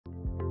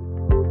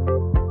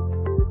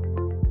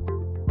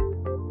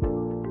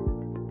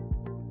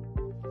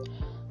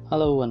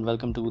Hello and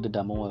welcome to the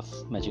demo of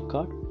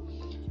MagikKart.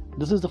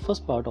 This is the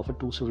first part of a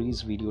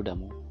two-series video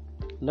demo.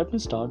 Let me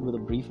start with a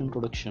brief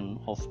introduction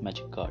of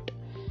MagikKart.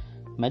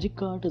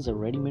 MagikKart is a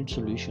ready-made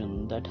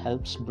solution that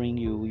helps bring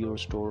you your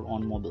store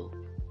on mobile.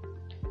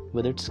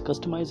 With its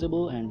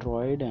customizable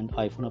Android and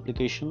iPhone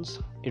applications,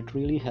 it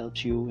really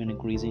helps you in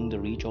increasing the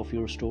reach of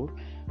your store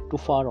to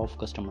far-off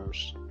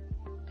customers.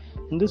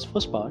 In this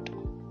first part,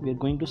 we are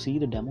going to see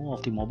the demo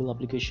of the mobile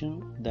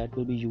application that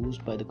will be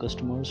used by the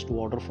customers to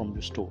order from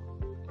your store.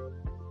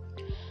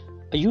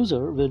 A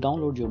user will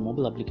download your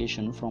mobile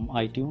application from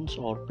iTunes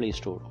or Play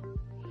Store.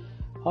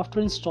 After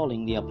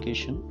installing the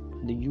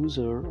application, the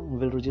user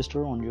will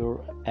register on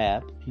your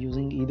app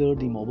using either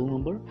the mobile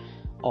number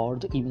or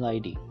the email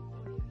ID.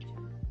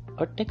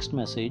 A text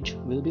message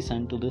will be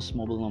sent to this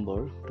mobile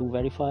number to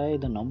verify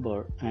the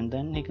number, and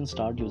then he can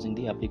start using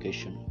the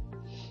application.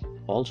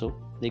 Also,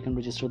 they can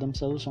register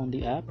themselves on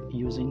the app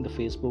using the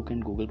Facebook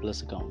and Google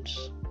Plus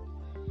accounts.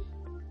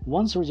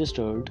 Once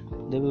registered,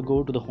 they will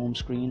go to the home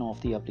screen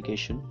of the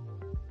application.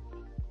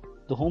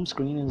 The home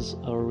screen is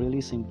a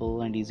really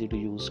simple and easy to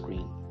use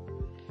screen.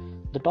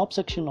 The top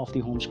section of the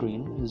home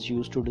screen is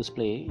used to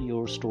display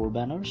your store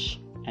banners,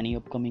 any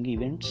upcoming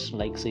events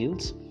like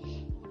sales,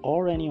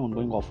 or any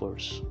ongoing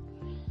offers.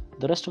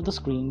 The rest of the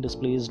screen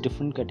displays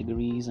different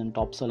categories and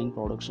top selling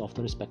products of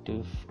the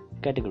respective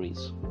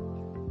categories.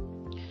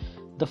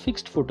 The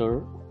fixed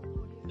footer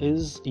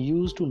is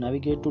used to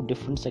navigate to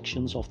different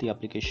sections of the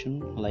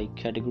application like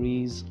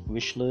categories,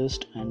 wish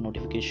list, and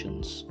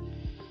notifications.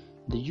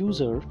 The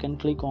user can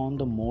click on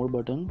the More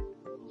button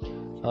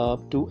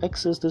to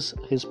access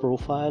his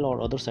profile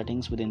or other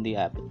settings within the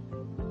app.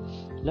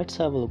 Let's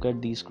have a look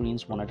at these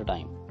screens one at a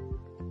time.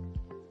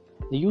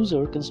 The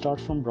user can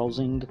start from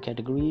browsing the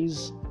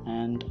categories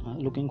and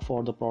looking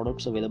for the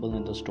products available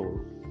in the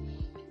store.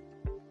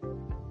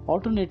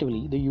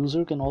 Alternatively, the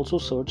user can also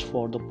search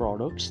for the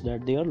products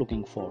that they are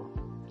looking for.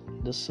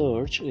 The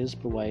search is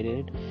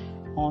provided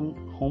on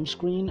home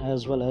screen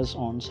as well as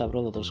on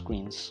several other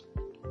screens.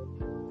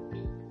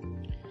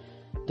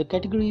 The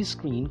categories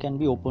screen can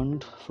be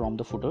opened from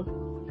the footer.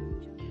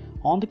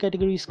 On the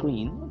category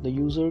screen, the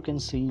user can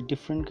see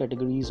different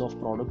categories of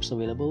products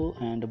available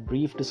and a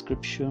brief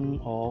description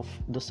of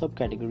the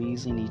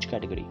subcategories in each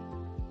category.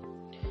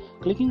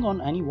 Clicking on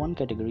any one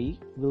category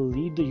will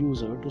lead the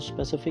user to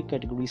specific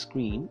category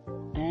screen,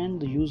 and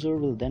the user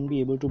will then be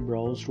able to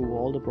browse through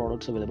all the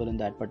products available in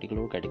that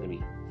particular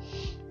category.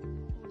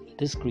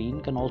 This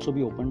screen can also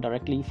be opened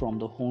directly from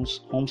the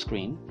home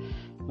screen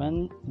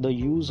when the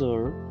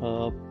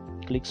user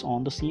clicks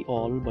on the See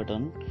All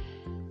button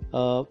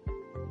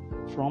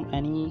from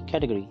any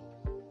category.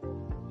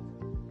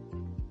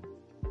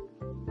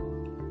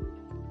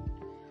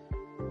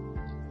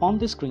 On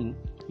this screen,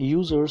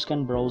 users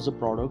can browse the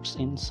products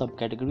in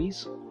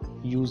subcategories,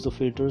 use the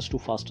filters to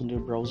fasten their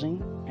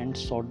browsing, and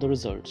sort the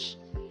results.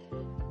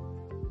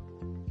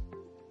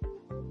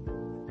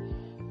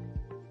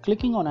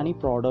 Clicking on any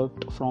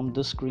product from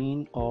this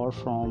screen or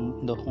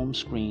from the home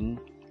screen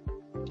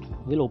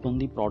will open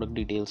the product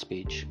details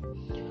page.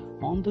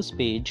 On this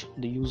page,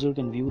 the user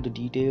can view the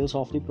details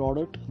of the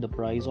product, the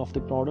price of the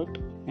product,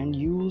 and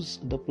use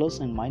the plus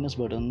and minus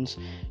buttons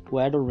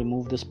to add or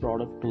remove this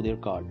product to their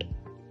cart.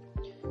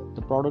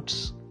 The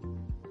products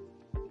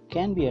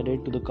can be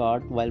added to the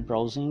cart while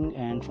browsing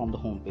and from the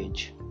home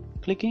page.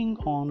 Clicking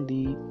on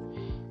the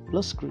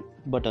plus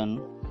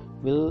button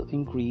will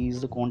increase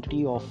the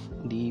quantity of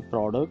the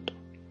product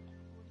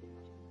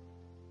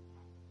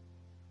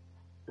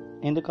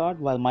in the cart,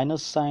 while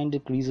minus sign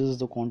decreases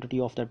the quantity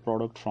of that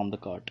product from the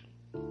cart.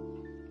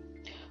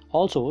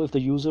 Also, if the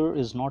user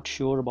is not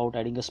sure about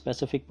adding a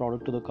specific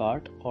product to the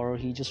cart, or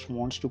he just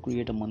wants to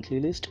create a monthly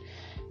list,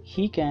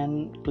 he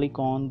can click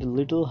on the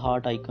little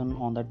heart icon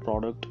on that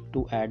product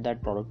to add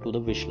that product to the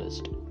wish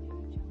list.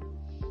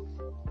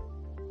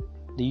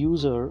 The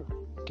user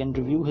can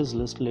review his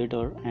list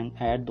later and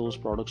add those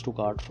products to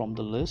cart from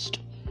the list,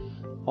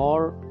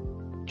 or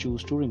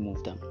choose to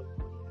remove them.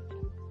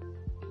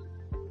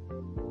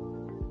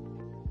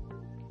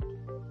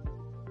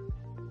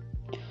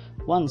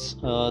 Once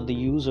the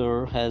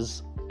user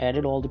has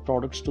added all the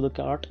products to the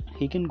cart,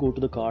 he can go to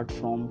the cart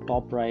from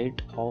top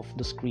right of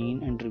the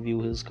screen and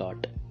review his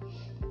cart.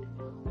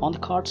 On the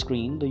cart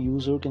screen, the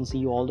user can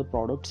see all the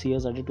products he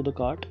has added to the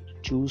cart,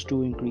 choose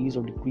to increase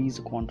or decrease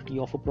the quantity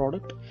of a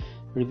product,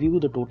 review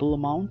the total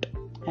amount,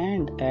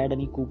 and add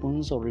any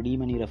coupons or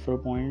redeem any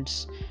referral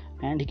points,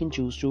 and he can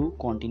choose to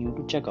continue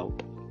to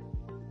checkout.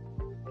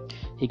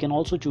 He can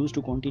also choose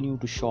to continue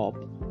to shop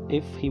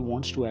if he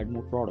wants to add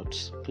more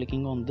products.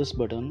 Clicking on this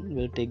button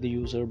will take the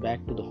user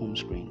back to the home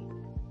screen.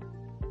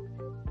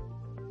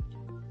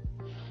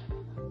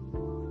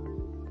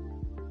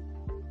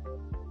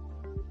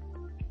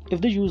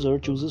 If the user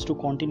chooses to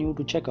continue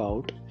to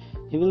checkout,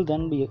 he will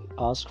then be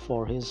asked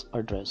for his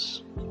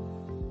address.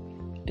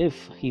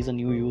 If he's a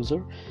new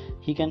user,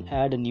 he can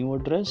add a new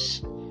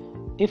address.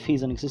 If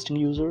he's an existing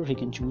user, he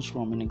can choose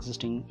from an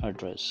existing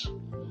address.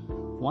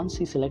 Once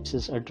he selects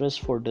his address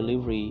for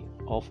delivery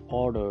of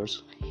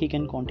orders, he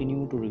can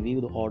continue to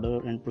review the order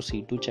and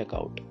proceed to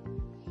checkout.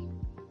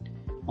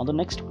 On the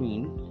next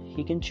screen,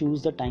 he can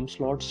choose the time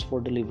slots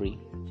for delivery.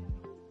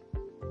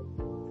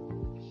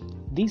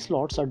 These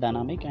slots are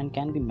dynamic and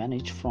can be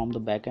managed from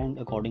the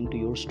backend according to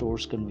your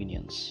store's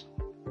convenience.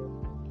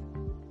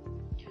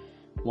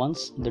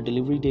 Once the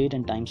delivery date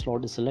and time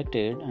slot is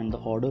selected and the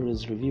order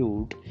is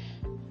reviewed,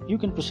 you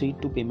can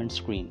proceed to payment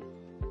screen.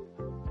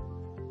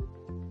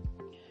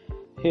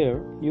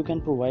 Here, you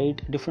can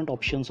provide different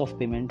options of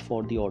payment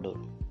for the order.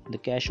 The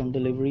cash on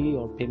delivery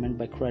or payment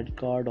by credit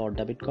card or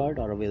debit card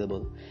are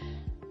available.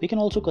 We can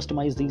also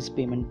customize these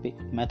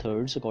payment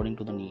methods according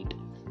to the need.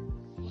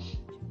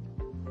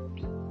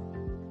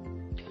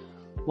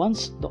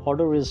 Once the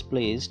order is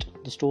placed,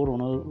 the store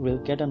owner will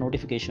get a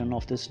notification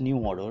of this new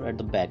order at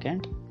the back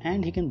end,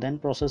 and he can then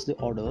process the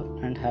order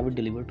and have it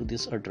delivered to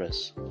this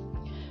address.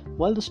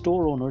 While the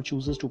store owner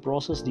chooses to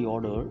process the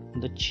order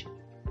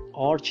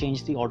or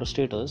change the order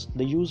status,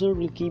 the user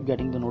will keep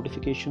getting the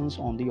notifications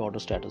on the order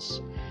status.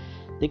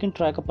 They can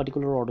track a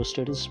particular order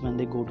status when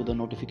they go to the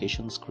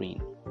notification screen.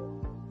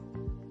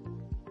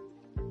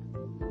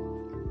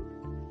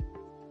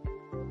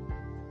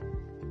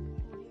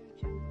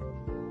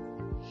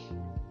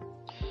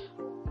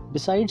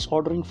 Besides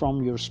ordering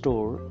from your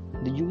store,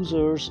 the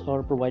users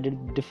are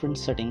provided different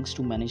settings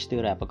to manage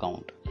their app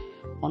account.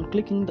 On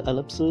clicking the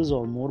ellipses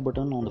or more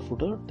button on the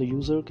footer, the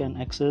user can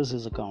access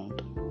his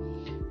account.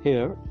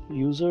 Here,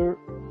 user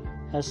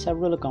has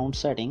several account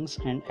settings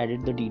and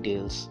edit the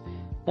details.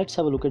 Let's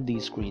have a look at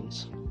these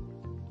screens.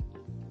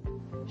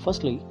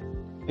 Firstly,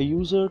 a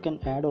user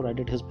can add or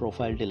edit his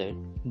profile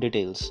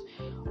details.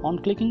 On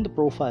clicking the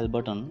profile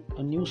button,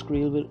 a new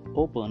screen will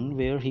open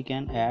where he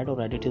can add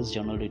or edit his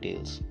general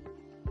details.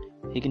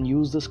 He can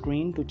use the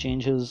screen to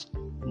change his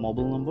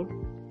mobile number.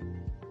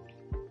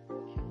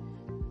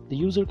 The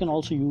user can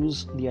also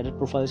use the edit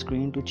profile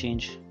screen to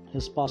change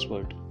his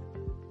password.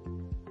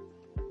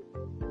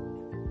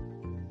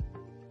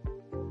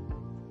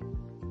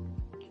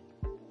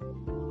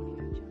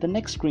 The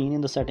next screen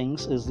in the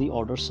settings is the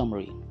order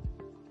summary.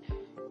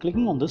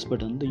 Clicking on this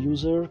button, the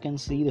user can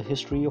see the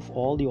history of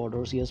all the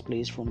orders he has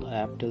placed from the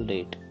app till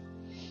date.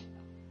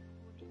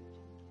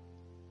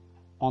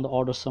 On the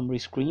order summary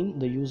screen,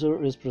 the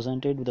user is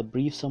presented with a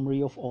brief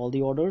summary of all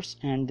the orders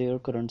and their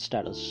current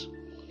status.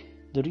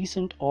 The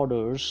recent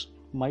orders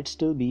might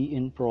still be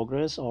in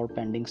progress or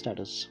pending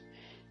status.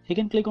 He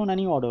can click on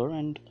any order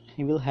and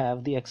he will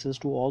have the access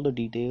to all the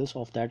details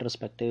of that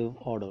respective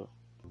order.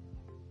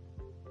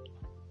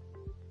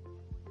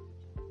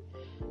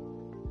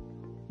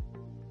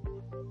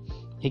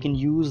 He can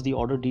use the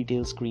order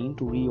details screen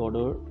to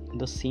reorder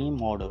the same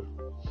order.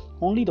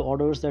 Only the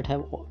orders that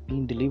have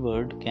been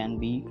delivered can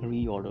be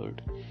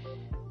reordered.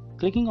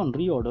 Clicking on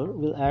reorder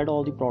will add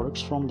all the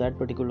products from that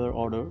particular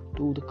order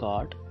to the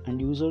cart, and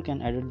user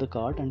can edit the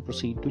cart and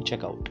proceed to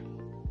checkout.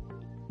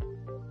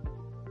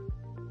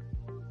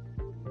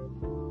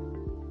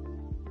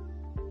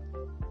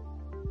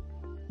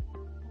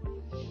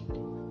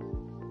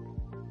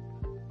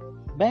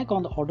 Back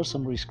on the order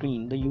summary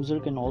screen, the user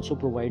can also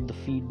provide the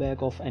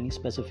feedback of any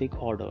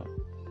specific order.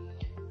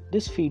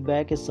 This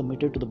feedback is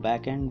submitted to the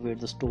backend where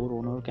the store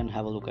owner can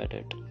have a look at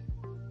it.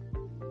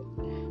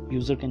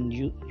 User can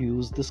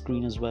use this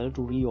screen as well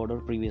to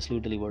reorder previously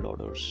delivered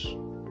orders.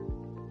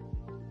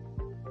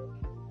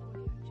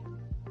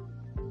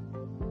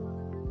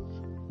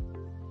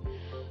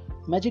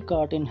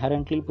 MagikKart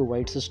inherently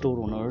provides the store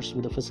owners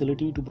with the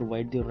facility to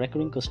provide their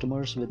recurring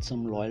customers with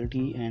some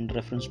loyalty and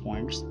reference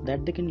points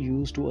that they can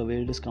use to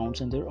avail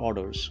discounts in their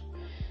orders.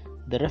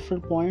 The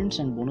referral points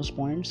and bonus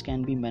points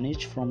can be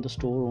managed from the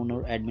store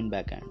owner admin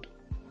backend.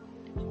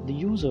 The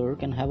user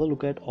can have a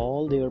look at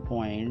all their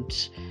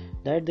points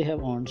that they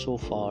have earned so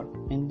far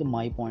in the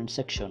My Points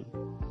section.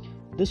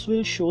 This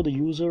will show the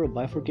user a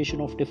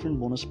bifurcation of different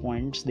bonus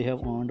points they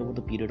have earned over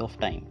the period of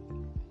time.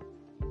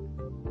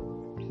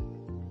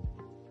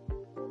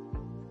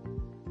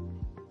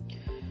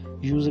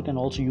 User can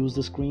also use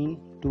the screen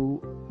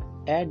to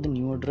add the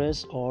new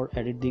address or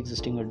edit the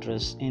existing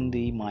address in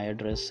the My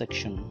Address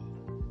section.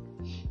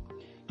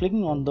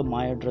 Clicking on the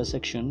My Address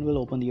section will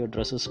open the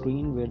addresses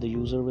screen where the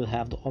user will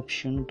have the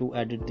option to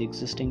edit the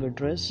existing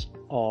address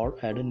or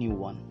add a new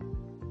one.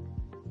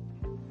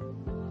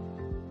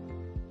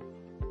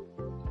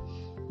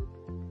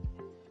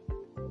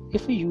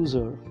 If a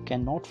user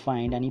cannot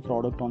find any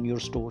product on your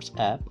store's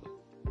app,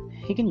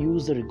 he can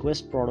use the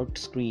Request Product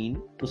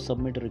screen to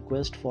submit a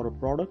request for a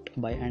product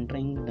by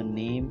entering the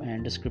name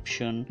and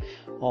description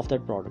of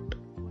that product.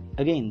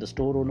 Again, the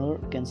store owner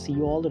can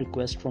see all the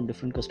requests from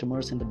different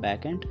customers in the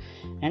backend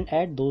and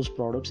add those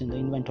products in the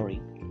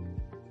inventory.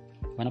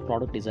 When a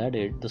product is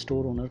added, the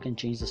store owner can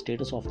change the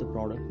status of the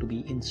product to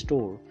be in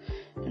store,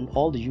 and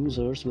all the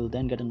users will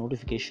then get a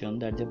notification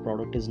that their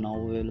product is now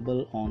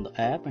available on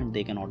the app and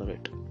they can order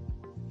it.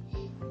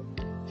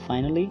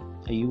 Finally,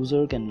 a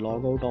user can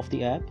log out of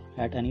the app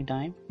at any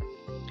time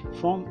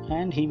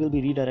and he will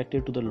be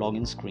redirected to the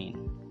login screen.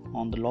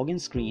 on the login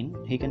screen,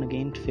 he can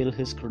again fill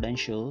his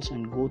credentials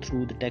and go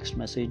through the text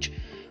message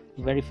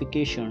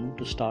verification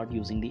to start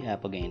using the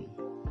app again.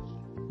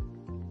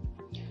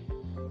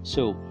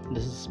 So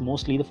this is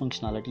mostly the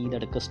functionality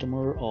that a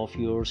customer of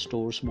your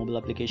store's mobile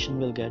application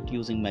will get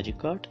using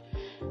MagikKart.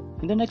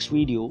 In the next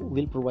video,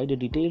 we'll provide a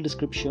detailed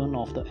description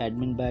of the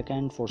admin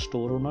backend for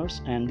store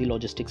owners and the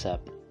logistics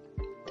app.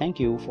 Thank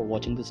you for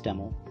watching this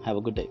demo. Have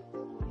a good day.